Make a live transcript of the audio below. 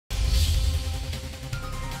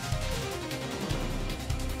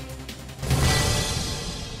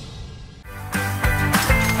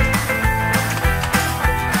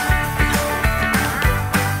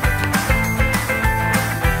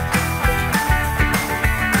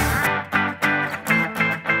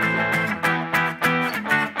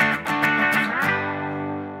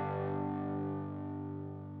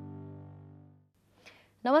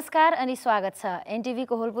नमस्कार अनि स्वागत छ एनटिभी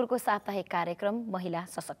कोहलपुरको साप्ताहिक कार्यक्रम महिला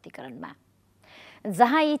सशक्तिकरणमा।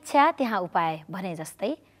 जहाँ इच्छा त्यहाँ उपाय भने जस्तै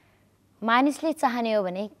मानिसले चाहने हो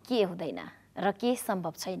भने के हुँदैन र के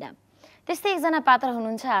सम्भव छैन, त्यस्तै एकजना पात्र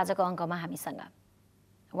हुनुहुन्छ आजको अङ्कमा हामीसँग।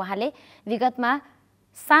 उहाँले विगतमा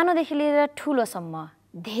सानोदेखि लिएर ठुलोसम्म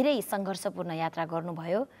धेरै सङ्घर्षपूर्ण यात्रा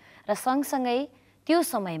गर्नुभयो र सँगसँगै त्यो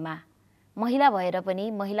समयमा महिला भएर पनि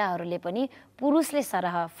महिलाहरूले पनि पुरुषले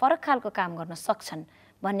सरह फरक खालको काम गर्न सक्छन्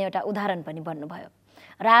भन्ने एउटा उदाहरण पनि बन्नुभयो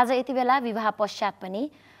र आज यति बेला विवाह पश्चात पनि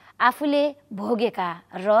आफूले भोगेका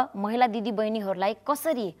र महिला दिदीबहिनीहरूलाई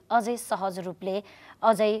कसरी अझै सहज रूपले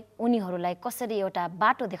अझै उनीहरूलाई कसरी एउटा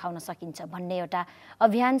बाटो देखाउन सकिन्छ भन्ने एउटा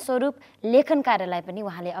अभियान स्वरूप लेखन कार्यलाई पनि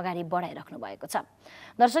उहाँले अगाडि बढाइराख्नु भएको छ।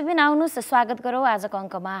 दर्शकबिन आउनुहोस्, स्वागत गरौँ आजको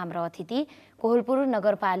अङ्कमा हाम्रो अतिथि कोहलपुर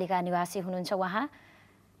नगरपालिका निवासी हुनुहुन्छ उहाँ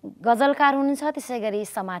गजलकार हुनुहुन्छ, त्यसै गरी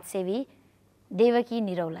समाजसेवी देवकी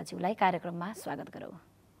निरौलाज्यूलाई कार्यक्रममा स्वागत गरौँ।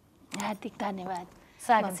 हार्दिक धन्यवाद।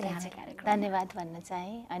 स्वागत छ यहाँलाई कार्यक्रम। धन्यवाद भन्न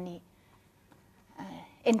चाहे अनि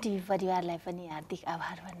एनटिभी परिवारलाई पनि हार्दिक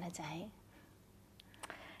आभार भन्न चाहे।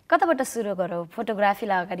 कताबाट सुरु गरौँ?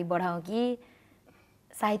 फोटोग्राफीलाई अगाडि बढाउँ कि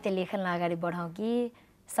साहित्य लेखनलाई अगाडि बढाउँ कि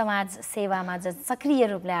समाज सेवामा सक्रिय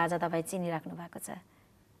रूपले आज तपाईँ चिनिराख्नु भएको छ?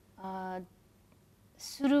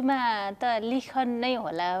 सुरुमा त लेखन नै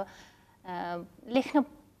होला। लेख्न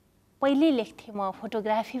पहिले लेख्थेँ म,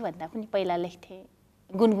 फोटोग्राफी भन्दा पनि पहिला लेख्थेँ,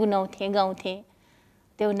 गुनगुनाउँथेँ, गाउँथेँ।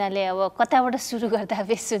 त्यो हुनाले अब कताबाट सुरु गर्दा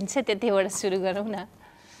बेस हुन्छ त्यतिबाट सुरु गरौँ न।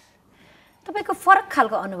 तपाईँको फरक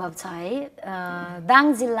खालको अनुभव छ है। दाङ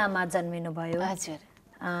जिल्लामा जन्मिनुभयो। हजुर।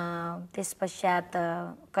 त्यस पश्चात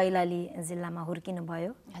कैलाली जिल्लामा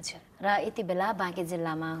हुर्किनुभयो। हजुर। र यति बेला बाँके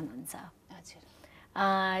जिल्लामा हुनुहुन्छ। हजुर।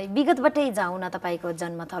 विगतबाटै जाउँ न, तपाईँको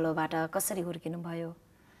जन्मथलोबाट कसरी हुर्किनुभयो?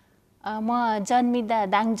 म जन्मिँदा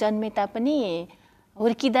दाङ जन्मे तापनि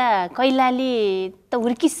हुर्किँदा कैलाली त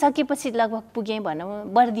हुर्किसकेपछि लगभग पुगेँ भनौँ,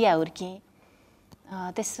 बर्दिया हुर्केँ।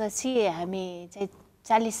 त्यसपछि हामी चाहिँ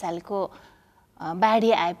 40 सालको बाढी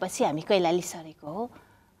आएपछि हामी कैलाली सरेको हो।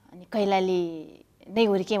 अनि कैलाली नै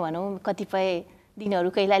हुर्केँ भनौँ, कतिपय दिनहरू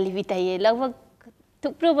कैलाली बिताइए। लगभग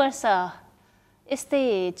थुप्रो वर्ष,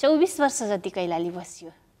 यस्तै 24 वर्ष जति कैलाली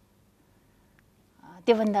बसियो।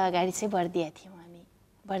 त्योभन्दा अगाडि चाहिँ बर्दिया थियौँ हामी।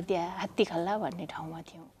 बर्दिया हात्तीखल्ला भन्ने ठाउँमा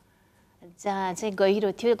थियौँ, जहाँ चाहिँ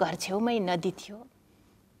गहिरो थियो, घर छेउमै नदी थियो।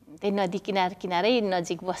 त्यही नदी किनारै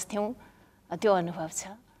नजिक बस्थ्यौँ। त्यो अनुभव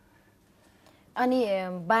छ। अनि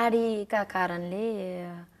बाढीका कारणले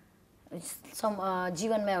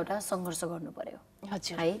जीवनमा एउटा सङ्घर्ष गर्नु पर्यो।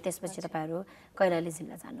 हजुर। है, त्यसपछि तपाईँहरू कैलाली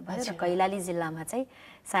जिल्ला जानुभयो र कैलाली जिल्लामा चाहिँ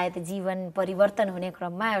सायद जीवन परिवर्तन हुने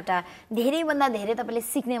क्रममा एउटा धेरैभन्दा धेरै तपाईँले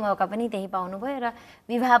सिक्ने मौका पनि त्यही पाउनुभयो र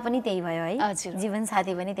विवाह पनि त्यही भयो है? हजुर।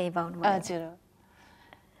 जीवनसाथी पनि त्यही पाउनुभयो। हजुर।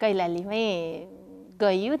 कैलालीमै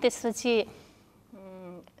गइयो, त्यसपछि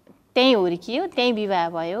त्यहीँ हुर्कियो, त्यहीँ विवाह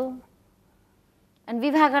भयो। अनि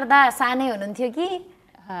विवाह गर्दा सानै हुनुहुन्थ्यो कि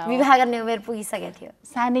विवाह गर्ने उमेर पुगिसकेको थियो?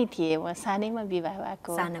 सानै थिएँ म, सानैमा विवाह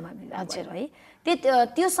भएको। सानोमा विवाह भयो है।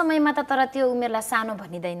 त्यो समयमा त तर त्यो उमेरलाई सानो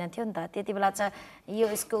भनिँदैन थियो नि त। त्यति बेला चाहिँ यो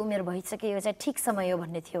यसको उमेर भइसक्यो, यो चाहिँ ठिक समय हो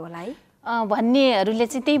भन्ने थियो होला है? भन्नेहरूले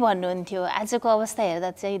चाहिँ त्यही भन्नुहुन्थ्यो। आजको अवस्था हेर्दा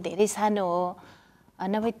चाहिँ धेरै सानो हो,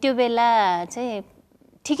 नभए त्यो बेला चाहिँ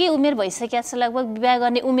ठिकै उमेर भइसकेको छ, लगभग विवाह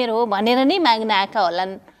गर्ने उमेर हो भनेर नै माग्न आएका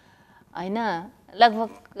होलान् होइन। लगभग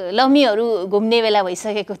लमीहरू घुम्ने बेला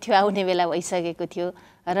भइसकेको थियो, आउने बेला भइसकेको थियो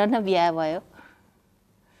र न बिहा भयो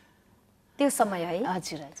त्यो समय है।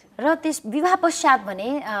 हजुर। हजुर। र त्यस विवाह पश्चात भने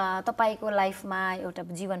तपाईँको लाइफमा एउटा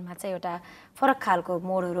जीवनमा चाहिँ एउटा फरक खालको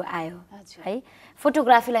मोडहरू आयो है।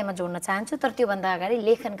 फोटोग्राफीलाई म जोड्न चाहन्छु, तर त्योभन्दा अगाडि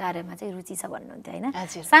लेखन कार्यमा चाहिँ रुचि छ भन्नुहुन्थ्यो होइन?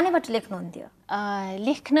 हजुर। सानैबाट लेख्नुहुन्थ्यो?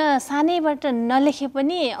 लेख्न सानैबाट नलेखे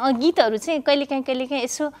पनि गीतहरू चाहिँ कहिलेकाहीँ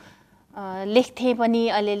यसो लेख्थेँ पनि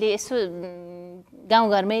अलिअलि। यसो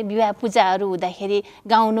गाउँघरमै विवाह पूजाहरू हुँदाखेरि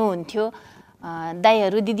गाउनुहुन्थ्यो।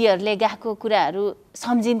 दाइहरू दिदीहरूले गाएको कुराहरू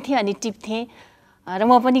सम्झिन्थेँ अनि टिप्थेँ र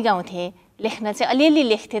म पनि गाउँथेँ। लेख्न चाहिँ अलिअलि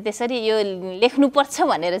लेख्थेँ। त्यसरी यो लेख्नुपर्छ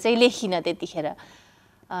भनेर चाहिँ लेखिनँ त्यतिखेर।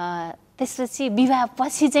 त्यसपछि विवाह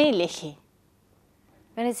पछि चाहिँ लेखेँ।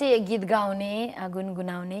 भने चाहिँ गीत गाउने,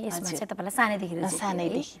 गुनगुनाउने यसमा चाहिँ तपाईँलाई सानैदेखि रुचि?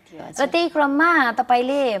 सानैदेखि थियो। र त्यही क्रममा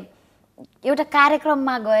तपाईँले एउटा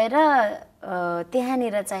कार्यक्रममा गएर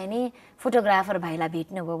त्यहाँनिर चाहिँ नि फोटोग्राफर भाइलाई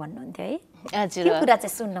भेट्नुभयो भन्नुहुन्थ्यो है? हजुर। त्यो कुरा चाहिँ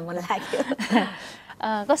सुन्न मन लाग्यो।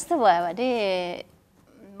 कस्तो भयो भने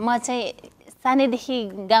म चाहिँ सानैदेखि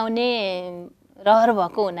गाउने रहर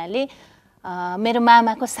भएको हुनाले मेरो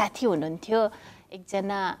मामाको साथी हुनुहुन्थ्यो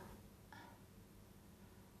एकजना,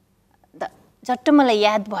 झट्ट मलाई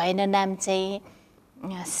याद भएन नाम चाहिँ,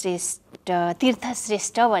 तीर्थ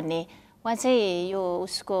श्रेष्ठ भन्ने। उहाँ चाहिँ यो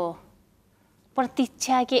उसको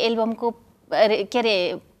प्रतीक्षा के एल्बमको के अरे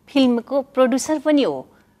फिल्मको प्रोड्युसर पनि हो।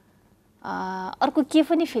 अर्को के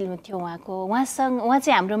पनि फिल्म थियो उहाँको, उहाँ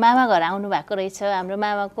चाहिँ हाम्रो मामा घर आउनुभएको रहेछ, हाम्रो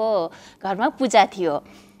मामाको घरमा पूजा थियो।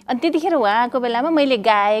 अनि त्यतिखेर उहाँ आएको बेलामा मैले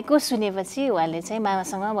गाएको सुनेपछि उहाँले चाहिँ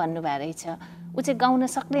मामासँग भन्नुभएको रहेछ ऊ चाहिँ गाउन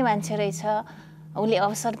सक्ने मान्छे रहेछ, उसले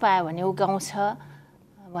अवसर पायो भने ऊ गाउँछ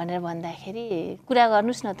भनेर भन्दाखेरि कुरा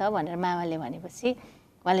गर्नुहोस् न त भनेर मामाले भनेपछि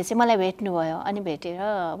उहाँले चाहिँ मलाई भेट्नुभयो। अनि भेटेर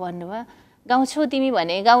भन्नुभयो गाउँछौ तिमी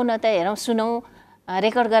भने गाउन त हेरौँ सुनौ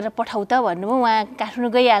रेकर्ड गरेर पठाउ त भन्नुभयो। उहाँ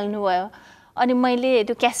काठमाडौँ गइहाल्नुभयो। अनि मैले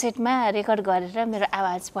त्यो क्यासेटमा रेकर्ड गरेर मेरो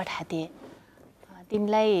आवाज पठाइदिएँ।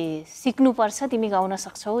 तिमीलाई सिक्नुपर्छ, तिमी गाउन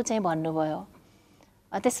सक्छौ चाहिँ भन्नुभयो।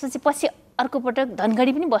 त्यसपछि पछि अर्को पटक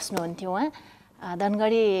धनगढी पनि बस्नुहुन्थ्यो उहाँ।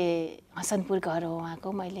 धनगढी हसनपुर घर हो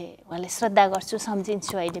उहाँको। मैले उहाँलाई श्रद्धा गर्छु,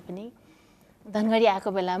 सम्झिन्छु अहिले पनि। धनगढी आएको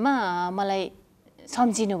बेलामा मलाई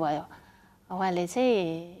सम्झिनु भयो। उहाँले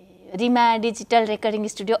चाहिँ रिमा डिजिटल रेकर्डिङ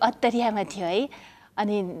स्टुडियो अत्तरियामा थियो है।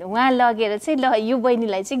 अनि उहाँ लगेर चाहिँ ल यो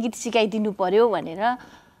बहिनीलाई चाहिँ गीत सिकाइदिनु पर्यो भनेर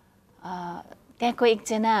त्यहाँको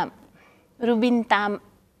एकजना रुबिन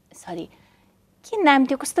सरी के नाम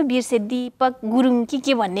थियो कस्तो बिर्से, दीपक गुरुङ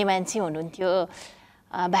के भन्ने मान्छे हुनुहुन्थ्यो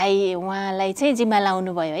भाइ, उहाँलाई चाहिँ जिम्मा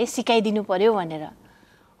लाउनु भयो है सिकाइदिनु पर्यो भनेर।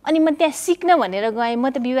 अनि म त्यहाँ सिक्न भनेर गएँ। म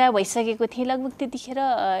त विवाह भइसकेको थिएँ, लगभग त्यतिखेर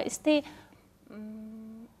यस्तै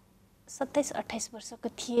 27-28 वर्षको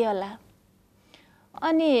थिएँ होला।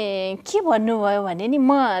 अनि के भन्नुभयो भने नि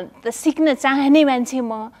म त सिक्न चाहने मान्छे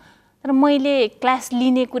म, तर मैले क्लास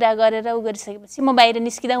लिने कुरा गरेर उ गरिसकेपछि म बाहिर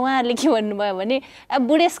निस्किँदा उहाँहरूले के भन्नुभयो भने अब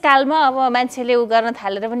बुढेसकालमा अब मान्छेले उ गर्न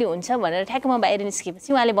थालेर पनि हुन्छ भनेर ठ्याक्क म बाहिर निस्केपछि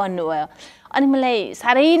उहाँले भन्नुभयो। अनि मलाई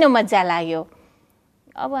साह्रै नै मजा लाग्यो।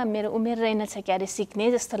 अब मेरो उमेर रहेनछ क्यारे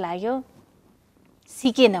सिक्ने जस्तो लाग्यो।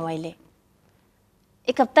 सिकेन मैले।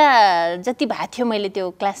 एक हप्ता जति भएको थियो मैले त्यो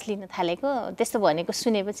क्लास लिन थालेको, त्यस्तो भनेको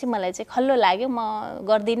सुनेपछि मलाई चाहिँ खल्लो लाग्यो। म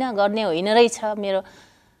गर्दिनँ, गर्ने होइन रहेछ, मेरो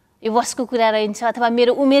यो बसको कुरा रहन्छ अथवा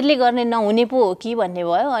मेरो उमेरले गर्ने नहुने पो हो कि भन्ने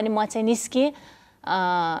भयो। अनि म चाहिँ निस्केँ,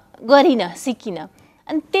 गरिनँ, सिकिनँ।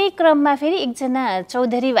 अनि त्यही क्रममा फेरि एकजना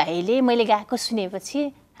चौधरी भाइले मैले गाएको सुनेपछि,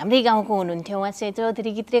 हाम्रै गाउँको हुनुहुन्थ्यो उहाँ चाहिँ,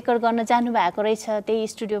 चौधरी गीत रेकर्ड गर्न जानुभएको रहेछ त्यही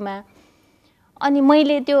स्टुडियोमा। अनि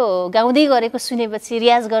मैले त्यो गाउँदै गरेको सुनेपछि,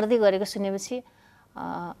 रियाज गर्दै गरेको सुनेपछि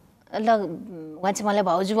ल उहाँ चाहिँ मलाई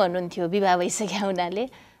भाउजू भन्नुहुन्थ्यो, विवाह भइसक्यो हुनाले।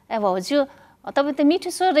 ए भाउजू तपाईँ त मिठो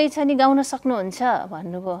स्वर रहेछ नि, गाउन सक्नुहुन्छ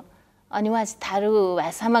भन्नुभयो। अनि उहाँ चाहिँ थारू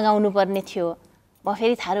भाषामा गाउनुपर्ने थियो। म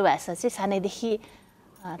फेरि थारू भाषा चाहिँ सानैदेखि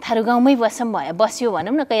थारू गाउँमै बस्यो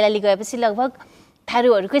भनौँ न। कैलाली गएपछि लगभग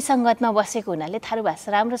थारूहरूकै सङ्गतमा बसेको हुनाले थारू भाषा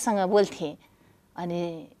राम्रोसँग बोल्थेँ। अनि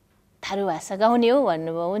थारू भाषा गाउने हो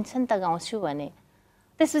भन्नुभयो। हुन्छ नि त गाउँछु भने।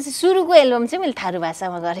 त्यसपछि सुरुको एल्बम चाहिँ मैले थारू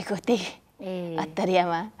भाषामा गरेको थिएँ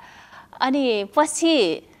अत्तरियामा। अनि पछि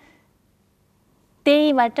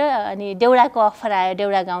त्यहीबाट अनि देउडाको अफर आयो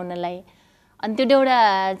देउडा गाउनलाई। अनि त्यो देउडा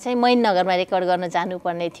चाहिँ मैननगरमा रेकर्ड गर्न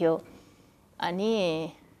जानुपर्ने थियो। अनि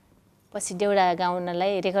पछि देउडा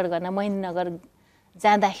गाउनलाई रेकर्ड गर्न मैननगर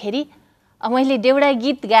जाँदाखेरि मैले देउडा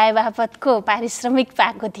गीत गाए बापतको पारिश्रमिक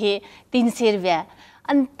पाएको थिएँ 300 रुपियाँ।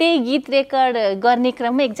 अनि त्यही गीत रेकर्ड गर्ने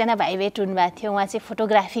क्रममा एकजना भाइ भेट हुनुभएको थियो। उहाँ चाहिँ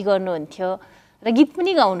फोटोग्राफी गर्नुहुन्थ्यो र गीत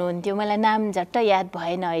पनि गाउनुहुन्थ्यो। मलाई नाम झट्ट याद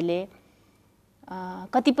भएन अहिले।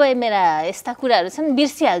 कतिपय मेरा यस्ता कुराहरू छन्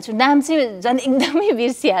बिर्सिहाल्छु, नाम चाहिँ झन् एकदमै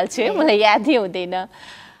बिर्सिहाल्छु है, मलाई यादै हुँदैन।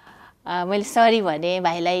 मैले सरी भने,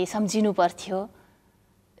 भाइलाई सम्झिनु पर्थ्यो।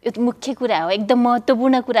 यो मुख्य कुरा हो, एकदम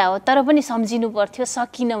महत्त्वपूर्ण कुरा हो, तर पनि सम्झिनु पर्थ्यो।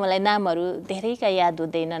 सकिनँ, मलाई नामहरू धेरैका याद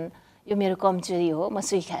हुँदैनन्। यो मेरो कमजोरी हो, म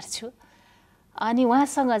स्वीकार्छु। अनि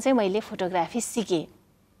उहाँसँग चाहिँ मैले फोटोग्राफी सिकेँ।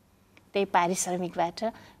 त्यही पारिश्रमिकबाट,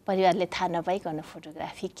 परिवारले थाहा नपाइकन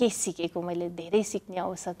फोटोग्राफी केही सिकेको। मैले धेरै सिक्ने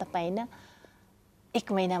अवसर त पाइनँ,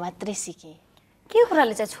 1 महिना मात्रै सिकेँ। के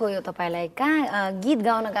कुराले चाहिँ छोयो तपाईँलाई? कहाँ गीत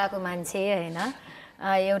गाउन गएको मान्छे होइन,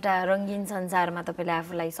 एउटा रङ्गीन संसारमा तपाईँले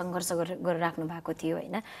आफूलाई सङ्घर्ष गरिराख्नु भएको थियो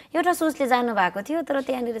होइन, एउटा सोचले जानु भएको थियो, तर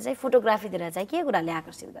त्यहाँनिर चाहिँ फोटोग्राफीतिर चाहिँ के कुराले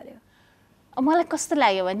आकर्षित गर्यो? मलाई कस्तो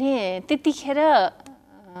लाग्यो भने त्यतिखेर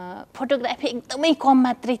फोटोग्राफी एकदमै कम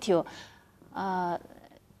मात्रै थियो।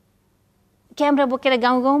 क्यामेरा बोकेर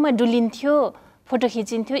गाउँ गाउँमा डुलिन्थ्यो, फोटो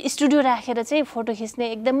खिचिन्थ्यो। स्टुडियो राखेर चाहिँ फोटो खिच्ने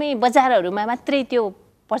एकदमै बजारहरूमा मात्रै त्यो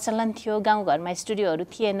प्रचलन थियो, गाउँघरमा स्टुडियोहरू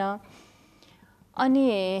थिएन। अनि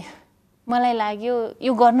मलाई लाग्यो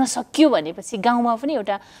यो गर्न सकियो भनेपछि, गाउँमा पनि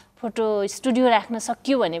एउटा फोटो स्टुडियो राख्न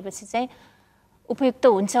सकियो भनेपछि चाहिँ उपयुक्त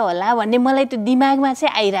हुन्छ होला भन्ने मलाई त्यो दिमागमा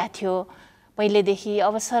चाहिँ आइरहेको थियो पहिलेदेखि।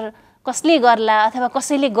 अवसर कसले गर्ला अथवा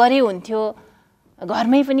कसैले गरे हुन्थ्यो,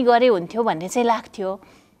 घरमै पनि गरे हुन्थ्यो भन्ने चाहिँ लाग्थ्यो।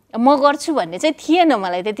 म गर्छु भन्ने चाहिँ थिएन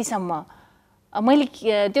मलाई त्यतिसम्म। मैले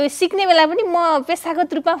त्यो सिक्ने बेला पनि म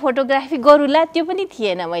पेसागत रूपमा फोटोग्राफी गरौँला त्यो पनि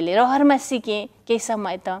थिएन। मैले रहरमा सिकेँ केही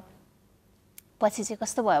समय त। पछि चाहिँ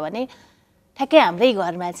कस्तो भयो भने ठ्याक्कै हाम्रै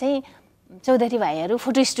घरमा चाहिँ चौधरी भाइहरू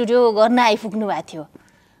फोटो स्टुडियो गर्न आइपुग्नु भएको थियो।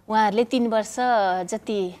 उहाँहरूले 3 वर्ष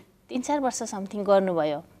जति 3-4 वर्ष समथिङ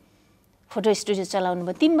गर्नुभयो, फोटो स्टुडियो चलाउनु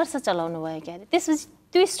भयो, 3 वर्ष चलाउनु भयो क्या अरे।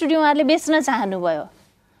 त्यसपछि त्यो स्टुडियो उहाँहरूले बेच्न चाहनुभयो।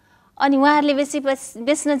 अनि उहाँहरूले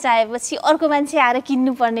बेच्न चाहेपछि अर्को मान्छे आएर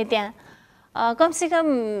किन्नुपर्ने त्यहाँ।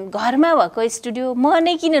 कमसेकम घरमा भएको स्टुडियो म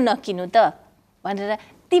नै किन नकिनु त भनेर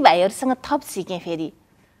ती भाइहरूसँग थप सिकेँ फेरि।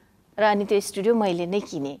 र अनि त्यो स्टुडियो मैले नै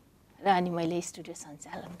किनेँ र अनि मैले स्टुडियो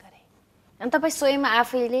सञ्चालन गरेँ। अनि तपाईँ स्वयं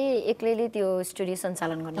आफैले एक्लैले त्यो स्टुडियो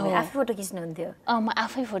सञ्चालन गर्नुभयो, आफै फोटो खिच्नुहुन्थ्यो? म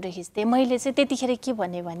आफै फोटो खिच्थेँ। मैले चाहिँ त्यतिखेर के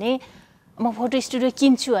भने म फोटो स्टुडियो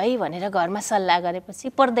किन्छु है भनेर घरमा सल्लाह गरेपछि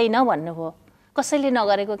पर्दैन भन्नुभयो। कसैले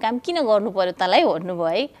नगरेको काम किन गर्नु पर्यो तँलाई भन्नुभयो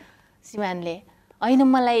है श्रीमानले। होइन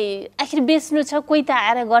मलाई आखिर बेच्नु छ, कोही त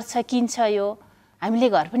आएर गर्छ किन्छ, यो हामीले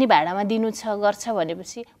घर पनि भाडामा दिनु छ गर्छ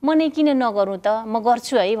भनेपछि म नै किन नगरौँ त, म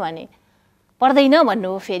गर्छु है भने। पर्दैन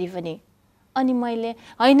भन्नुभयो फेरि पनि। अनि मैले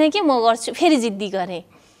होइन कि म गर्छु फेरि जिद्दी गरेँ।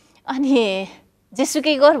 अनि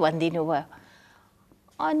जेसुकै गर भनिदिनु भयो।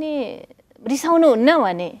 अनि रिसाउनु हुन्न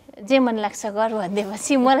भने जे मन लाग्छ गर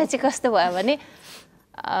भनिदिएपछि मलाई चाहिँ कस्तो भयो भने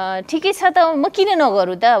ठिकै छ त म किन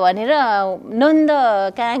नगरौँ त भनेर नन्द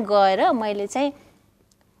कहाँ गएर मैले चाहिँ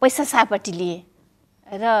पैसा सापट्टि लिएँ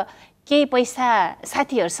र केही पैसा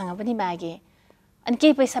साथीहरूसँग पनि मागेँ। अनि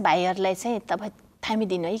केही पैसा भाइहरूलाई चाहिँ तपाईँ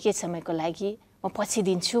थामिदिनु है केही समयको लागि, म पछि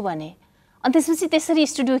दिन्छु भने। अनि त्यसपछि त्यसरी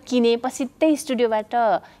स्टुडियो किनेँ। पछि त्यही स्टुडियोबाट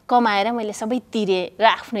कमाएर मैले सबै तिरेँ र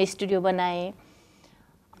आफ्नो स्टुडियो बनाएँ।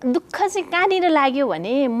 दुःख चाहिँ कहाँनिर लाग्यो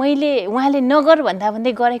भने मैले उहाँले नगर भन्दा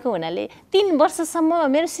भन्दै गरेको हुनाले 3 वर्षसम्म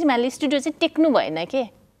मेरो श्रीमानले स्टुडियो चाहिँ टेक्नु भएन के।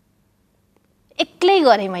 एक्लै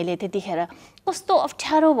गरेँ मैले त्यतिखेर। कस्तो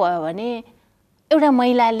अप्ठ्यारो भयो भने एउटा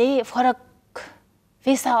महिलाले फरक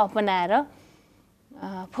पेसा अपनाएर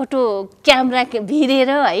फोटो क्यामेरा भिरेर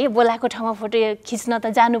है बोलाएको ठाउँमा फोटो खिच्न त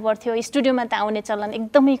जानु पर्थ्यो। स्टुडियोमा त आउने चलन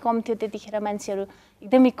एकदमै कम थियो त्यतिखेर, मान्छेहरू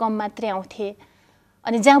एकदमै कम मात्रै आउँथे।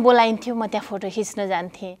 अनि जहाँ बोलाइन्थ्यो म त्यहाँ फोटो खिच्न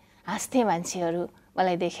जान्थेँ, हाँस्थे मान्छेहरू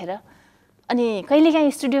मलाई देखेर। अनि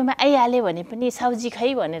कहिलेकाहीँ स्टुडियोमा आइहाल्यो भने पनि साउजी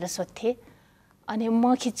खै भनेर सोध्थे। अनि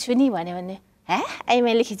म खिच्छु नि भने आई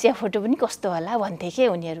मैले खिचेको फोटो पनि कस्तो होला भन्थे के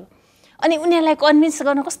उनीहरू। अनि उनीहरूलाई कन्भिन्स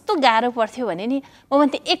गर्न कस्तो गाह्रो पर्थ्यो भने नि म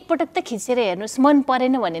भन्थेँ एकपटक त खिचेर हेर्नुहोस्, मन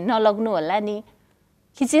परेन भने नलग्नु होला नि,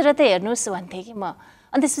 खिचेर त हेर्नुहोस् भन्थेँ कि म।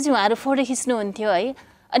 अनि त्यसपछि उहाँहरू फोटो खिच्नुहुन्थ्यो है।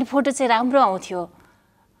 अनि फोटो चाहिँ राम्रो आउँथ्यो।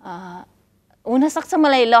 हुनसक्छ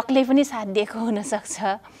मलाई लकले पनि साथ दिएको हुनसक्छ।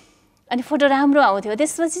 अनि फोटो राम्रो आउँथ्यो।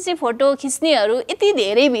 त्यसपछि चाहिँ फोटो खिच्नेहरू यति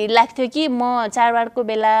धेरै भिड लाग्थ्यो कि म चाडबाडको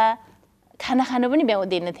बेला खाना खानु पनि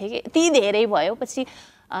भ्याउँदैन थिएँ कि, यति धेरै भयो। पछि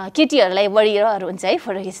केटीहरूलाई बढी रहर हुन्छ है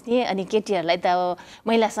फोटो खिच्ने। अनि केटीहरूलाई त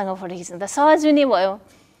महिलासँग फोटो खिच्नु त सहज हुने भयो।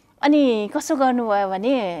 अनि कसो गर्नुभयो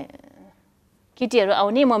भने केटीहरू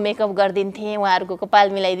आउने, म मेकअप गरिदिन्थेँ, उहाँहरूको कपाल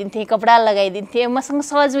मिलाइदिन्थेँ, कपडा लगाइदिन्थेँ, मसँग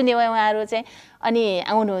सहज हुने भयो उहाँहरू चाहिँ। अनि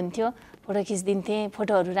आउनुहुन्थ्यो, फोटो खिचिदिन्थेँ,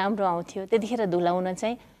 फोटोहरू राम्रो आउँथ्यो। त्यतिखेर धुलाउन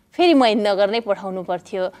चाहिँ फेरि महेन्द्रनगर नै पठाउनु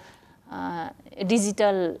पर्थ्यो।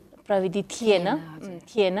 डिजिटल प्रविधि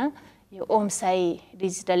थिएन। यो ओमसाई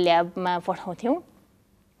डिजिटल ल्याबमा पठाउँथ्यौँ,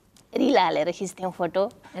 रिल हालेर खिच्थ्यौँ फोटो।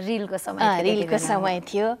 रिलको समय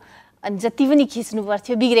थियो। अनि जति पनि खिच्नु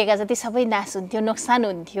पर्थ्यो, बिग्रेका जति सबै नाश हुन्थ्यो, नोक्सान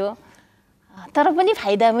हुन्थ्यो। तर पनि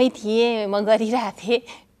फाइदामै थिएँ, म गरिरहेको थिएँ।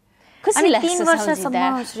 खुसी लाग्छ। 3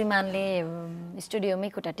 वर्षसम्म श्रीमानले स्टुडियोमै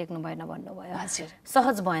खुट्टा टेक्नु भएन भन्नुभयो। हजुर।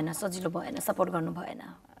 सहज भएन, सजिलो भएन, सपोर्ट गर्नु भएन?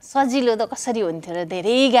 सजिलो त कसरी हुन्थ्यो र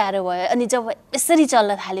धेरै गाह्रो भयो। अनि जब यसरी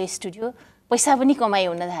चल्न थाल्यो स्टुडियो, पैसा पनि कमाइ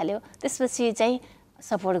हुन थाल्यो, त्यसपछि चाहिँ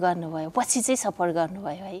सपोर्ट गर्नुभयो, पछि चाहिँ सपोर्ट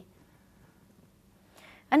गर्नुभयो है।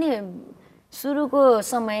 अनि सुरुको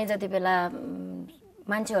समय जति बेला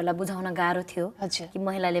मान्छेहरूलाई बुझाउन गाह्रो थियो कि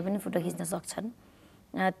महिलाले पनि फोटो खिच्न सक्छन्,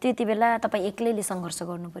 त्यति बेला तपाईँ एक्लैले सङ्घर्ष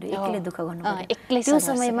गर्नु पर्यो, एक्लै दुःख गर्नु पर्यो। त्यो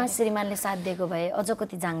समयमा श्रीमानले साथ दिएको भए अझ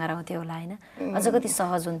कति जाँगर आउँथ्यो होला होइन, अझ कति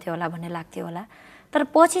सहज हुन्थ्यो होला भन्ने लाग्थ्यो होला। तर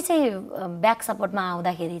पछि चाहिँ ब्याक सपोर्टमा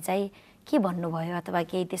आउँदाखेरि चाहिँ के भन्नुभयो, अथवा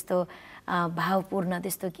केही त्यस्तो भावपूर्ण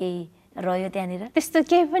त्यस्तो केही रह्यो त्यहाँनिर? त्यस्तो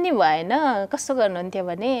केही पनि भएन। कसो गर्नुहुन्थ्यो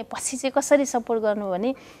भने पछि चाहिँ कसरी सपोर्ट गर्नु भने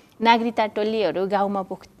नागरिकता टोलीहरू गाउँमा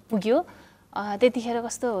पुग्यो। त्यतिखेर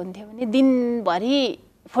कस्तो हुन्थ्यो भने दिनभरि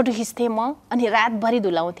फोटो खिच्थेँ म, अनि रातभरि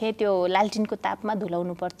धुलाउँथेँ। त्यो लालटिनको तापमा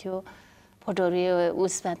धुलाउनु पर्थ्यो फोटोहरू, यो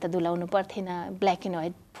उसमा त धुलाउनु पर्थेन। ब्ल्याक एन्ड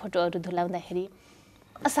व्हाइट फोटोहरू धुलाउँदाखेरि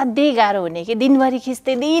असाध्यै गाह्रो हुने कि। दिनभरि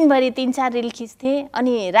खिच्थेँ, दिनभरि 3-4 रिल खिच्थेँ,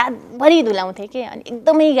 अनि रातभरि धुलाउँथेँ कि। अनि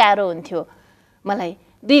एकदमै गाह्रो हुन्थ्यो मलाई।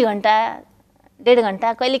 2 घन्टा 1.5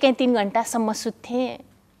 घन्टा कहिलेकाहीँ 3 घन्टासम्म सुत्थेँ।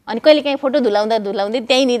 अनि कहिलेकाहीँ फोटो धुलाउँदै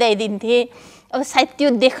त्यहीँ निदाइदिन्थेँ। अब सायद त्यो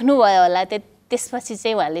देख्नुभयो होला, त्यसपछि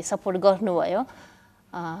चाहिँ उहाँले सपोर्ट गर्नुभयो।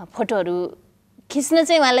 फोटोहरू खिच्न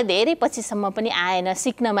चाहिँ उहाँलाई धेरै पछिसम्म पनि आएन,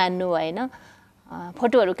 सिक्न मान्नु भएन।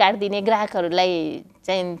 फोटोहरू काटिदिने, ग्राहकहरूलाई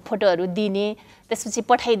चाहिँ फोटोहरू दिने, त्यसपछि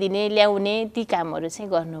पठाइदिने, ल्याउने ती कामहरू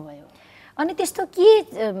चाहिँ गर्नुभयो। अनि त्यस्तो के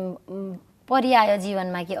परिआयो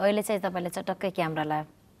जीवनमा कि अहिले चाहिँ तपाईँले चटक्कै क्यामेरालाई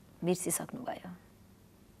बिर्सिसक्नुभयो?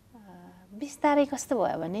 बिस्तारै कस्तो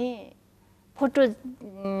भयो भने फोटो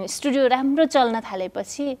स्टुडियो राम्रो चल्न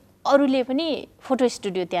थालेपछि अरूले पनि फोटो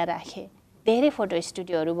स्टुडियो त्यहाँ राखे, धेरै फोटो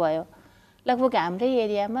स्टुडियोहरू भयो। लगभग हाम्रै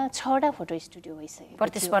एरियामा 6वटा फोटो स्टुडियो भइसक्यो।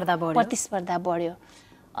 प्रतिस्पर्धा बढ्यो।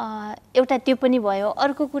 एउटा त्यो पनि भयो।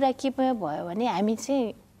 अर्को कुरा के भयो भने हामी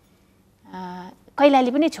चाहिँ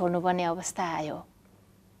कैलाली पनि छोड्नुपर्ने अवस्था आयो।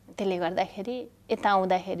 त्यसले गर्दाखेरि यता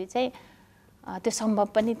आउँदाखेरि चाहिँ त्यो सम्भव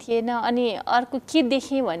पनि थिएन। अनि अर्को के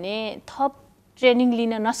देखेँ भने थप ट्रेनिङ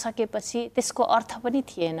लिन नसकेपछि त्यसको अर्थ पनि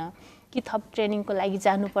थिएन कि थप ट्रेनिङको लागि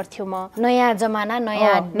जानु पर्थ्यो। म नयाँ जमाना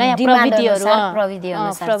नयाँ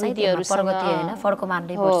प्रविधिहरूसँग फर्को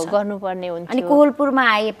मान्दै गर्नुपर्ने हुन्थ्यो। अनि कोहलपुरमा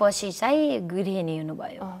आएपछि चाहिँ गृहिणी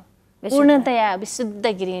हुनुभयो? पूर्णतया विशुद्ध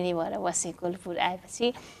गृहिणी भएर बसेँ। कोहलपुर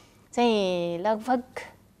आएपछि चाहिँ लगभग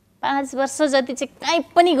 5 वर्ष जति चाहिँ कहीँ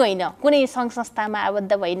पनि गइनँ, कुनै सङ्घ संस्थामा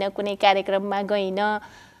आबद्ध भइनँ, कुनै कार्यक्रममा गइनँ,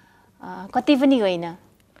 कतै पनि गइनँ।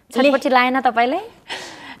 छटपटी लागेन तपाईँलाई?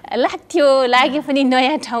 लाग्थ्यो, लाग्यो पनि।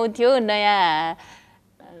 नयाँ ठाउँ थियो, नयाँ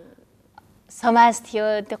समाज थियो,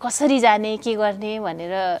 त्यो कसरी जाने के गर्ने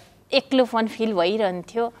भनेर एक्लोपन फिल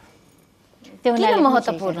भइरहन्थ्यो। त्यो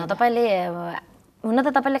महत्त्वपूर्ण। तपाईँले हुन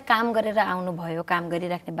त तपाईँले काम गरेर आउनुभयो, काम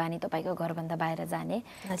गरिराख्ने बानी तपाईँको घरभन्दा बाहिर जाने,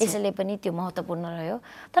 त्यसैले पनि त्यो महत्त्वपूर्ण रह्यो।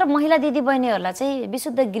 तर महिला दिदीबहिनीहरूलाई चाहिँ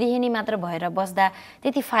विशुद्ध गृहिणी मात्र भएर बस्दा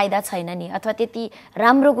त्यति फाइदा छैन नि, अथवा त्यति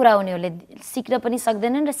राम्रो कुरा उनीहरूले सिक्न पनि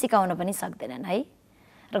सक्दैनन् र सिकाउन पनि सक्दैनन् है।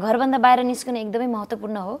 र घरभन्दा बाहिर निस्कनु एकदमै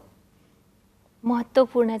महत्त्वपूर्ण हो।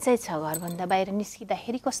 महत्त्वपूर्ण चाहिँ छ। घरभन्दा बाहिर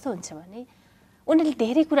निस्किँदाखेरि कस्तो हुन्छ भने उनीहरूले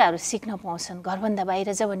धेरै कुराहरू सिक्न पाउँछन्। घरभन्दा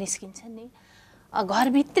बाहिर जब निस्किन्छन् नि,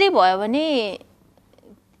 घरभित्रै भयो भने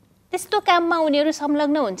त्यस्तो काममा उनीहरू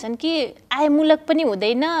संलग्न हुन्छन् कि आयमूलक पनि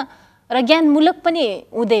हुँदैन र ज्ञानमूलक पनि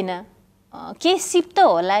हुँदैन। के सिप त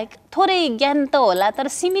होला, थोरै ज्ञान त होला, तर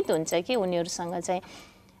सीमित हुन्छ कि उनीहरूसँग चाहिँ।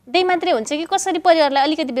 त्यही मात्रै हुन्छ कि कसरी परिवारलाई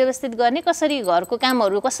अलिकति व्यवस्थित गर्ने, कसरी घरको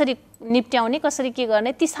कामहरू कसरी निप्ट्याउने, कसरी के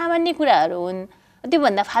गर्ने, ती सामान्य कुराहरू हुन्।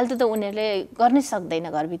 त्योभन्दा फाल्तु त उनीहरूले गर्नै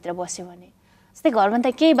सक्दैन घरभित्र बस्यो भने। जस्तै घरभन्दा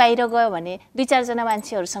केही बाहिर गयो भने 2-4 जना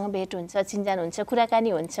मान्छेहरूसँग भेट हुन्छ, चिनजान हुन्छ, कुराकानी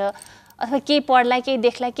हुन्छ, अथवा केही पढ्ला, केही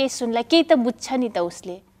देख्ला, केही सुन्ला, केही त बुझ्छ नि त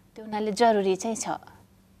उसले। त्यो उनीहरूले जरुरी चाहिँ छ।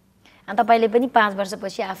 तपाईँले पनि 5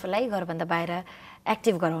 वर्षपछि आफूलाई घरभन्दा बाहिर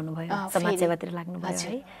एक्टिभ गराउनु भयो, समाज सेवातिर लाग्नुभयो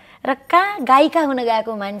है। र कहाँ गायिका हुन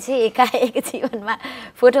गएको मान्छे एकाएक जीवनमा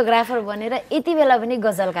फोटोग्राफर बनेर यति बेला पनि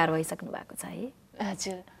गजलकार भइसक्नु भएको छ है?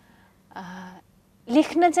 हजुर।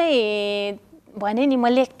 लेख्न चाहिँ भने नि, म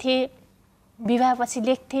लेख्थेँ, विवाहपछि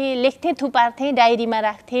लेख्थेँ, थुपार्थेँ, डायरीमा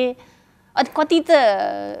राख्थेँ। अनि कति त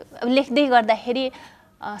लेख्दै गर्दाखेरि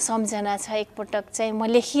सम्झना छ, एकपटक चाहिँ म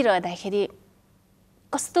लेखिरहँदाखेरि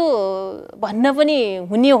कस्तो भन्न पनि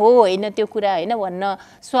हुने हो होइन त्यो कुरा होइन, भन्न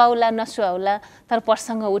सुहाउला नसुहाउला, तर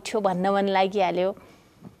प्रसङ्ग उठ्यो भन्न मन लागिहाल्यो।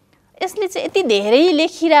 यसले चाहिँ यति धेरै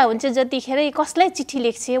लेखिरहेको हुन्छ जतिखेर कसलाई चिठी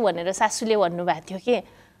लेख्छे भनेर सासूले भन्नुभएको थियो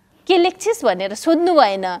के लेख्छिस् भनेर सोध्नु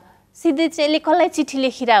भएन, सिधै चाहिँ यसले कसलाई चिठी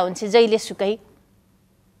लेखिरहेको हुन्छ जहिले सुकै,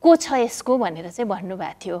 को छ यसको भनेर चाहिँ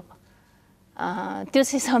भन्नुभएको थियो। त्यो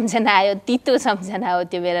चाहिँ सम्झना आयो, तितो सम्झना हो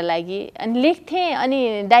त्यो मेरो लागि। अनि लेख्थेँ,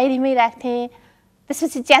 अनि डायरीमै राख्थेँ,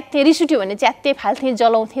 त्यसपछि च्यात्थेँ, रिस उठ्यो भने च्यात्थेँ, फाल्थेँ,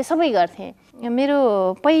 जलाउँथेँ, सबै गर्थेँ।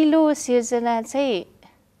 मेरो पहिलो सिर्जना चाहिँ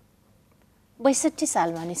 62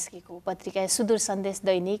 सालमा निस्केको पत्रिका सुदूर सन्देश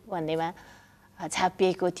दैनिक भन्नेमा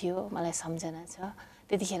छापिएको थियो, मलाई सम्झना छ।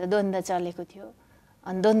 त्यतिखेर द्वन्द्व चलेको थियो,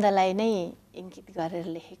 अनि द्वन्द्वलाई नै इङ्गित गरेर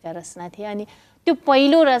लेखेका रचना थिए। अनि त्यो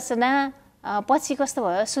पहिलो रचना पछि कस्तो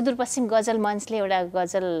भयो, सुदूरपश्चिम गजल मञ्चले एउटा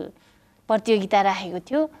गजल प्रतियोगिता राखेको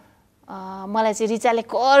थियो। मलाई चाहिँ रिचाले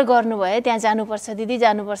कर गर्नुभयो, त्यहाँ जानुपर्छ दिदी,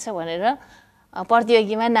 जानुपर्छ भनेर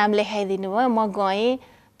प्रतियोगीमा नाम लेखाइदिनु भयो। म गएँ,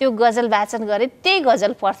 त्यो गजल वाचन गरेँ, त्यही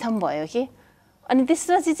गजल प्रथम भयो कि। अनि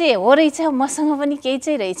त्यसपछि चाहिँ हो रहेछ, मसँग पनि केही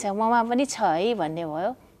चाहिँ रहेछ, ममा पनि छ है भन्ने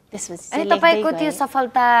भयो। त्यसपछि अनि तपाईँको त्यो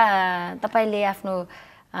सफलता तपाईँले आफ्नो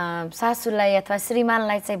सासूलाई अथवा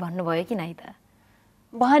श्रीमानलाई चाहिँ भन्नुभयो कि नै त?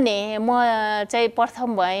 भने म चाहिँ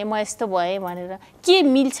प्रथम भएँ, म यस्तो भएँ भनेर के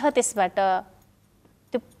मिल्छ त्यसबाट?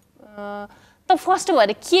 त्यो त फर्स्ट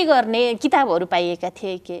भएर के गर्ने, किताबहरू पाइएका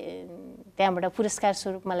थिए, के त्यहाँबाट पुरस्कार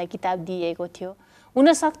स्वरूप मलाई किताब दिएको थियो।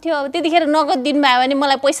 हुनसक्थ्यो अब त्यतिखेर नगद दिनुभयो भने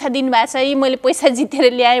मलाई पैसा दिनुभएको छ है, मैले पैसा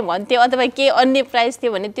जितेर ल्याएँ भन्थेँ, अथवा के अन्य प्राइज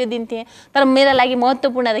थियो भने त्यो दिन्थेँ। तर मेरो लागि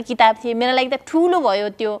महत्त्वपूर्ण त किताब थिए, मेरो लागि त ठुलो भयो,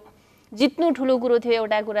 त्यो जित्नु ठुलो कुरो थियो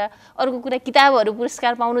एउटा कुरा। अर्को कुरा किताबहरू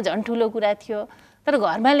पुरस्कार पाउनु झन् ठुलो कुरा थियो। तर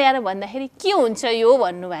घरमा ल्याएर भन्दाखेरि के हुन्छ यो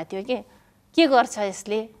भन्नुभएको थियो, के गर्छ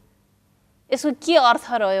यसले, यसको के अर्थ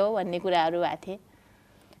रह्यो भन्ने कुराहरू भएको थिए।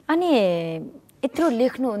 अनि यत्रो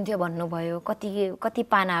लेख्नुहुन्थ्यो भन्नुभयो, कति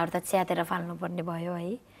पानाहरू त च्यातेर फाल्नुपर्ने भयो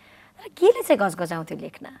है, र केले चाहिँ गजगजाउँथ्यो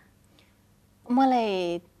लेख्न?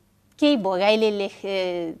 मलाई केही भोगाइले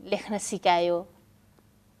लेख्न सिकायो।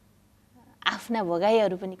 आफ्ना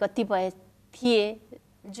भोगाइहरू पनि कतिपय थिए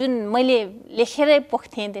जुन मैले लेखेरै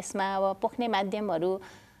पोख्थेँ। त्यसमा अब पोख्ने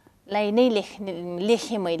माध्यमहरूलाई नै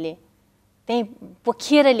लेखेँ मैले, त्यहीँ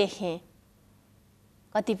पोखिएर लेखेँ।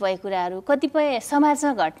 कतिपय कुराहरू, कतिपय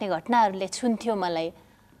समाजमा घट्ने घटनाहरूले छुन्थ्यो मलाई,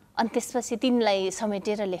 अनि त्यसपछि तिनलाई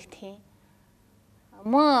समेटेर लेख्थेँ।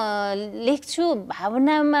 म लेख्छु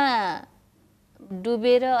भावनामा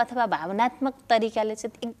डुबेर अथवा भावनात्मक तरिकाले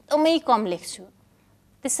चाहिँ एकदमै कम लेख्छु।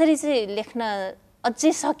 त्यसरी चाहिँ लेख्न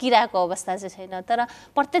अझै सकिरहेको अवस्था चाहिँ छैन, तर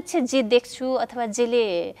प्रत्यक्ष जे देख्छु अथवा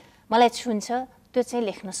जेले मलाई छुन्छ त्यो चाहिँ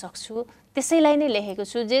लेख्न सक्छु। त्यसैलाई नै लेखेको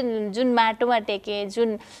छु। जुन माटोमा टेकेँ,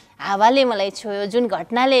 जुन हावाले मलाई छोयो, जुन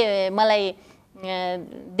घटनाले मलाई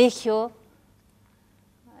देख्यो,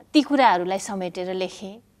 ती कुराहरूलाई समेटेर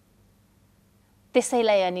लेखेँ।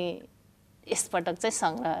 त्यसैलाई अनि यसपटक चाहिँ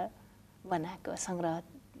सङ्ग्रह बनाएको, सङ्ग्रह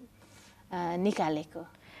निकालेको।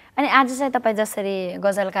 अनि आज चाहिँ तपाईँ जसरी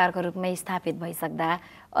गजलकारको रूपमा स्थापित भइसक्दा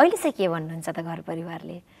अहिले चाहिँ के भन्नुहुन्छ त घर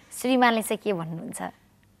परिवारले, श्रीमानले चाहिँ के भन्नुहुन्छ?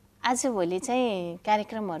 आजभोलि चाहिँ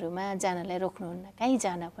कार्यक्रमहरूमा जानलाई रोक्नुहुन्न, कहीँ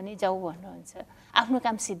जान पनि जाऊ भन्नुहुन्छ, आफ्नो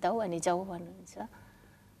काम सिद्धाऊ अनि जाऊ भन्नुहुन्छ।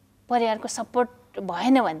 परिवारको सपोर्ट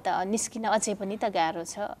भएन भने त निस्किन अझै पनि त गाह्रो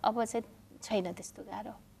छ। अब चाहिँ छैन त्यस्तो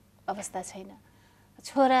गाह्रो अवस्था छैन।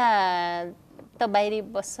 छोरा त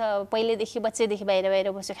बाहिर बस्छ, पहिलेदेखि बच्चैदेखि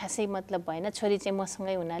बाहिर बस्यो, खासै मतलब भएन। छोरी चाहिँ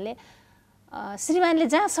मसँगै हुनाले श्रीमानले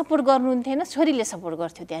जहाँ सपोर्ट गर्नुहुन्थेन छोरीले सपोर्ट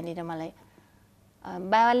गर्थ्यो त्यहाँनिर मलाई।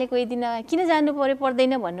 बाबाले कोही दिन किन जानु पर्यो,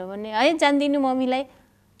 पर्दैन भन्नु भने है जान्दिनु मम्मीलाई,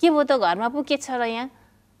 के भयो त घरमा पो के छ र यहाँ,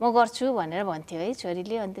 म गर्छु भनेर भन्थ्यो है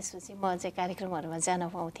छोरीले। अनि त्यसपछि म चाहिँ कार्यक्रमहरूमा जान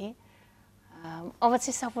पाउँथेँ। अब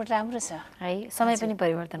चाहिँ सपोर्ट राम्रो छ है। समय पनि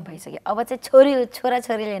परिवर्तन भइसक्यो। अब चाहिँ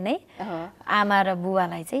छोराछोरीले नै आमा र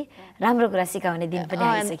बुवालाई चाहिँ राम्रो कुरा सिकाउने दिन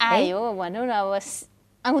पनि आयो भनौँ न। अब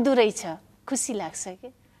आउँदो रहेछ, खुसी लाग्छ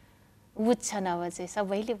कि बुझ्छन्, अब चाहिँ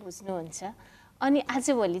सबैले बुझ्नुहुन्छ। अनि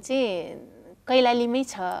आजभोलि चाहिँ कैलालीमै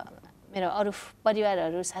छ मेरो अरू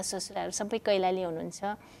परिवारहरू, सासु ससुराहरू सबै कैलाली हुनुहुन्छ।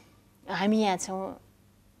 हामी यहाँ छौँ,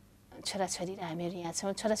 छोराछोरी र हामीहरू यहाँ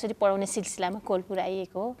छौँ। छोराछोरी पढाउने सिलसिलामा कोहलपुर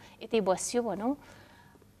आइएको हो, यतै बस्यो भनौँ।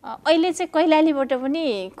 अहिले चाहिँ कैलालीबाट पनि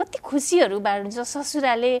कति खुसीहरू बाँड्नुहुन्छ।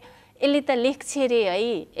 ससुराले यसले त लेख्छ रे है,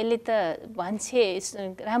 यसले त भन्छे,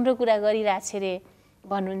 राम्रो कुरा गरिरहेछ रे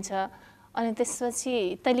भन्नुहुन्छ। अनि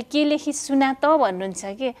त्यसपछि तैँले के लेखी सुना त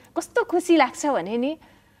भन्नुहुन्छ कि कस्तो खुसी लाग्छ भने नि।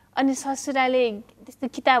 अनि ससुराले त्यस्तो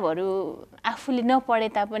किताबहरू आफूले नपढे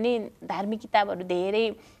तापनि धार्मिक किताबहरू धेरै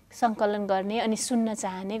सङ्कलन गर्ने अनि सुन्न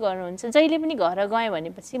चाहने गर्नुहुन्छ। जहिले पनि घर गएँ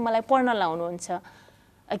भनेपछि मलाई पढ्न लाउनुहुन्छ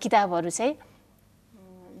किताबहरू चाहिँ,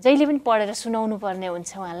 जहिले पनि पढेर सुनाउनु पर्ने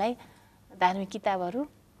हुन्छ उहाँलाई धार्मिक किताबहरू।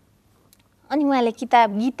 अनि उहाँले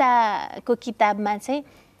गीताको किताबमा चाहिँ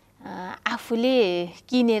आफूले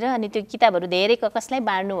किनेर अनि त्यो किताबहरू धेरै कसलाई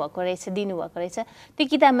बाँड्नु भएको रहेछ, दिनुभएको रहेछ। त्यो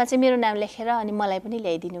किताबमा चाहिँ मेरो नाम लेखेर अनि मलाई पनि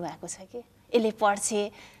ल्याइदिनु भएको छ कि यसले पढ्छे,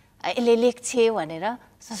 यसले लेख्छे भनेर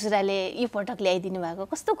ससुराले यो पटक ल्याइदिनु भएको।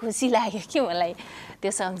 कस्तो खुसी लाग्यो कि मलाई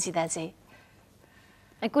त्यो सम्झिँदा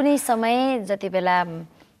चाहिँ। कुनै समय जति बेला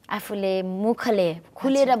आफूले मुखले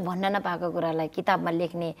खुलेर भन्न नपाएको कुरालाई किताबमा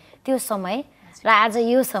लेख्ने त्यो समय र आज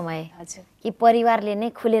यो समय कि परिवारले नै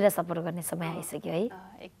खुलेर सपोर्ट गर्ने समय आइसक्यो है?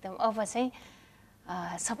 एकदम। अब चाहिँ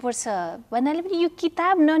सपोर्ट छ भन्नाले पनि यो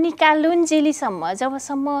किताब ननिकालुन् जेलीसम्म,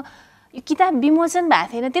 जबसम्म यो किताब विमोचन भएको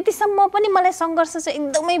थिएन त्यतिसम्म पनि मलाई सङ्घर्ष चाहिँ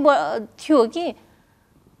एकदमै थियो कि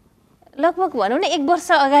लगभग भनौँ न 1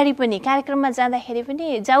 वर्ष अगाडि पनि कार्यक्रममा जाँदाखेरि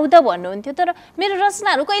पनि जाऊ त भन्नुहुन्थ्यो, तर मेरो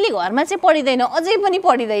रचनाहरू कहिले घरमा चाहिँ पढिँदैन, अझै पनि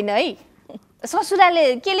पढिँदैन है।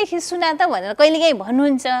 ससुराले के लेखे सुना त भनेर कहिलेकाहीँ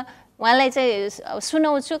भन्नुहुन्छ, उहाँलाई चाहिँ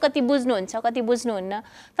सुनाउँछु, कति बुझ्नुहुन्छ कति बुझ्नुहुन्न।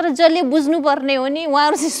 तर जसले बुझ्नुपर्ने हो नि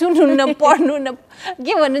उहाँहरू चाहिँ सुन्नुहुन्न, पढ्नुहुन्न।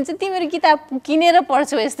 के भन्नुहुन्छ, तिमीहरू किताब किनेर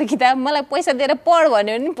पढ्छौ, यस्तो किताब मलाई पैसा दिएर पढ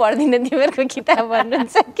भन्यो भने पढ्दिनँ तिमीहरूको किताब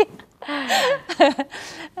भन्नुहुन्छ कि।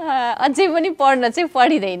 अझै पनि पढ्न चाहिँ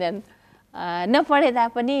पढिँदैनन्। नपढे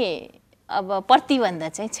तापनि अब प्रतिबन्ध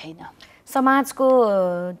चाहिँ छैन। समाजको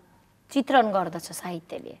चित्रण गर्दछ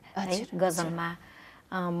साहित्यले है, गजलमा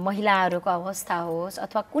महिलाहरूको अवस्था होस्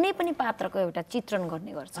अथवा कुनै पनि पात्रको एउटा चित्रण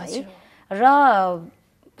गर्ने गर्छ है। र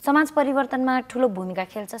समाज परिवर्तनमा ठुलो भूमिका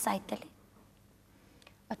खेल्छ साहित्यले?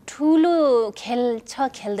 ठुलो खेल्छ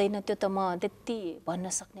खेल्दैन त्यो त म त्यति भन्न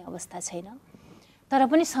सक्ने अवस्था छैन, तर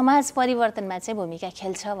पनि समाज परिवर्तनमा चाहिँ भूमिका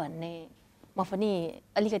खेल्छ भन्ने म पनि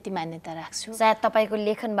अलिकति मान्यता राख्छु। सायद तपाईँको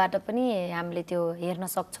लेखनबाट पनि हामीले त्यो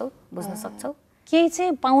हेर्न सक्छौँ, बुझ्न सक्छौँ। केही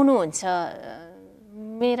चाहिँ पाउनुहुन्छ।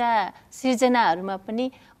 मेरा सिर्जनाहरूमा पनि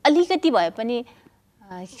अलिकति भए पनि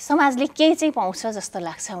समाजले केही चाहिँ पाउँछ जस्तो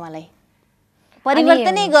लाग्छ मलाई।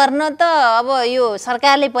 परिवर्तनै गर्न त अब यो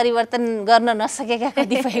सरकारले परिवर्तन गर्न नसकेका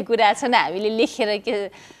कतिपय कुरा छन्, हामीले लेखेर के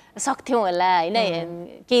सक्थ्यौँ होला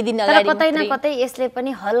होइन। केही दिन अगाडि कतै न कतै यसले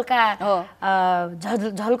पनि हल्का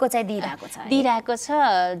झल्को चाहिँ दिइरहेको छ,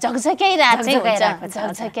 झकझक्याइरहेको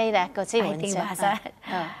चाहिँ हुन्छ।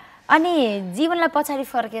 अनि जीवनलाई पछाडि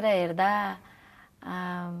फर्केर हेर्दा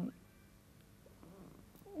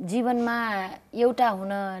जीवनमा एउटा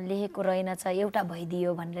हुन लेखेको रहेनछ, एउटा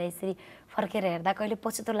भइदियो भनेर यसरी फर्केर हेर्दा कहिले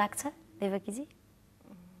पछुतो लाग्छ देवकीजी?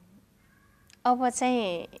 अब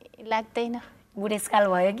चाहिँ लाग्दैन, बुढेसकाल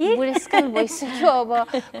भयो कि बुढेसकाल भइसक्यो। अब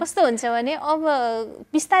कस्तो हुन्छ भने अब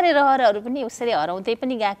बिस्तारै रहरहरू पनि उसरी हराउँदै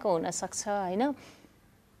पनि गएको हुनसक्छ होइन।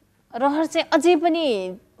 रहर चाहिँ अझै पनि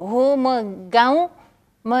हो, म गाउँ,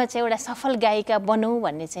 म चाहिँ एउटा सफल गायिका बनौँ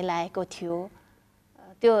भन्ने चाहिँ लागेको थियो,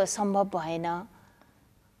 त्यो सम्भव भएन।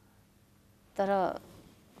 तर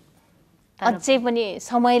अझै पनि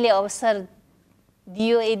समयले अवसर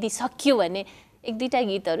दियो, यदि सकियो भने एक दुईटा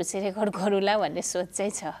गीतहरू चाहिँ रेकर्ड गरौँला भन्ने सोच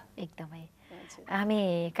चाहिँ छ। एकदमै।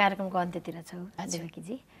 हामी कार्यक्रमको अन्त्यतिर छौँ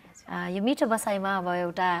देवकीजी। यो मिठो बसाइमा अब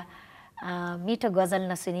एउटा मिठो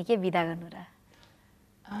गजल नसुनी के बिदा गर्नु र?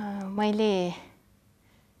 मैले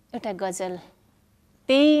एउटा गजल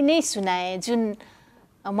त्यही नै सुनाएँ जुन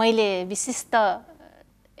मैले विशिष्ट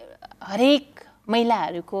हरेक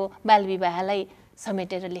महिलाहरूको बालविवाहलाई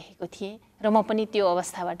समेटेर लेखेको थिएँ र म पनि त्यो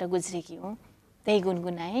अवस्थाबाट गुज्रेकी हुँ। त्यही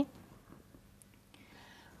गुनगुनाएँ।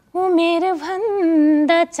 उमेर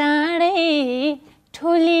भन्दा चाँडै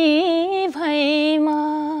ठुली भएमा,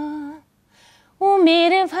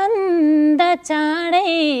 उमेर भन्दा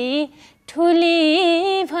चाँडै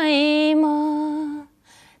ठुली भएमा,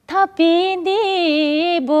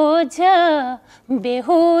 थपिदिए बोझ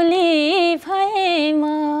बेहुली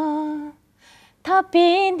भएमा,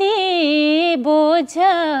 थपिदिए बोझ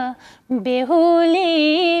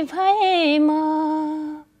बेहुली भएमा,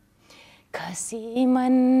 खसी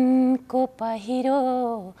मनको पहिरो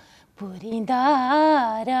पुरिँदा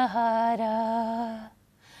रहर,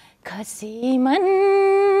 खसी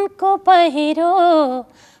मनको पहिरो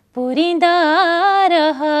पुरिँदा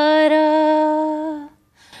रहर,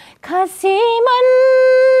 खसी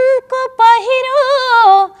मनको पहिरो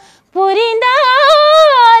पुरिँदा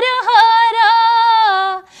रहर,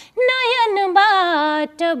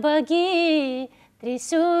 नयनबाट बगी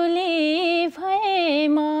त्रिशूली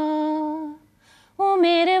भएमा,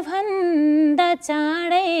 उमेर भन्दा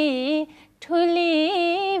चाँडै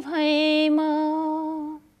ठुली भएमा,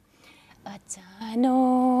 अचानो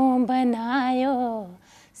बनायो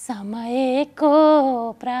समयको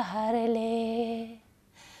प्रहारले,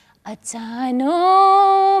 अचानो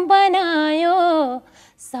बनायो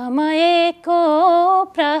समयको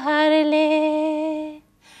प्रहारले,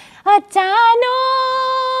 अचानो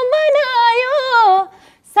बनायो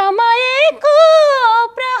समयको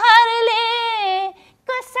प्रहारले,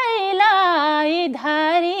 कसैलाई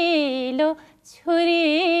धारिलो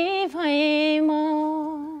छुरी भएमा,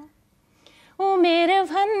 उमेर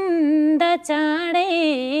भन्दा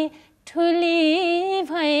चाँडै ठुली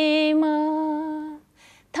भएमा,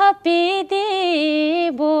 थपिदिए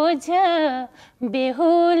बोझ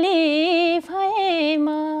बेहुली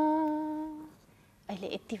भएमा। अहिले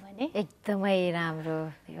यति भने एकदमै राम्रो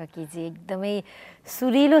देवकीजी, एकदमै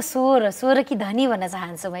सुरिलो स्वर कि धनी भन्न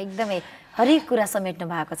चाहन्छु म। एकदमै हरेक कुरा समेट्नु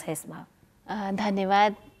भएको छ यसमा।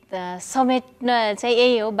 धन्यवाद। समेट्न चाहिँ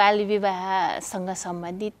यही हो, बालविवाहसँग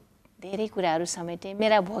सम्बन्धित धेरै कुराहरू समेटेँ,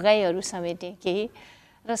 मेरा भोगाइहरू समेटेँ केही,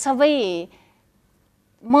 र सबै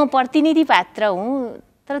म प्रतिनिधि पात्र हुँ,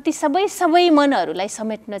 तर ती सबै मनहरूलाई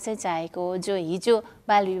समेट्न चाहिँ चाहेको हो, जो हिजो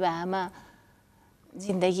बालविवाहमा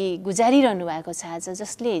जिन्दगी गुजारिरहनु भएको छ, आज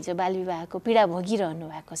जसले हिजो बालविवाहको पीडा भोगिरहनु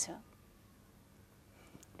भएको छ।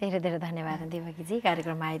 धेरै धेरै धन्यवाद देवकीजी,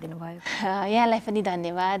 कार्यक्रममा आइदिनु भयो। यहाँलाई पनि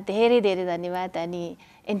धन्यवाद, धेरै धेरै धन्यवाद। अनि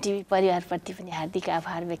एनटिभी परिवारप्रति पनि हार्दिक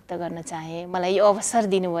आभार व्यक्त गर्न चाहे। मलाई यो अवसर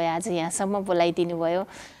दिनुभयो, आज यहाँसम्म बोलाइदिनु भयो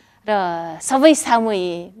र सबै सामु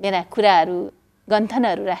मेरा कुराहरू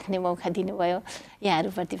गन्थनहरू राख्ने मौका दिनुभयो।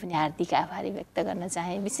 यहाँहरूप्रति पनि हार्दिक आभार व्यक्त गर्न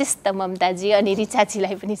चाहे। विशेष त ममताजी अनि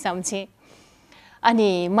रिचाजीलाई पनि सम्झेँ।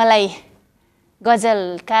 अनि मलाई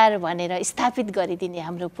गजलकार भनेर स्थापित गरिदिने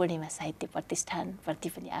हाम्रो पूर्णिमा साहित्य प्रतिष्ठानप्रति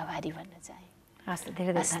पनि आभारी भन्न चाहे। हस्,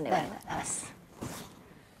 धेरै धेरै धन्यवाद।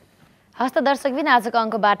 हस्त दर्शकबिन, आजको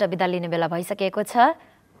अङ्कबाट बिदा लिने बेला भइसकेको छ।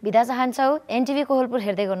 बिदा चाहन्छौँ। एनटिभी कोहलपुर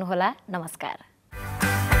हेर्दै गर्नुहोला। नमस्कार।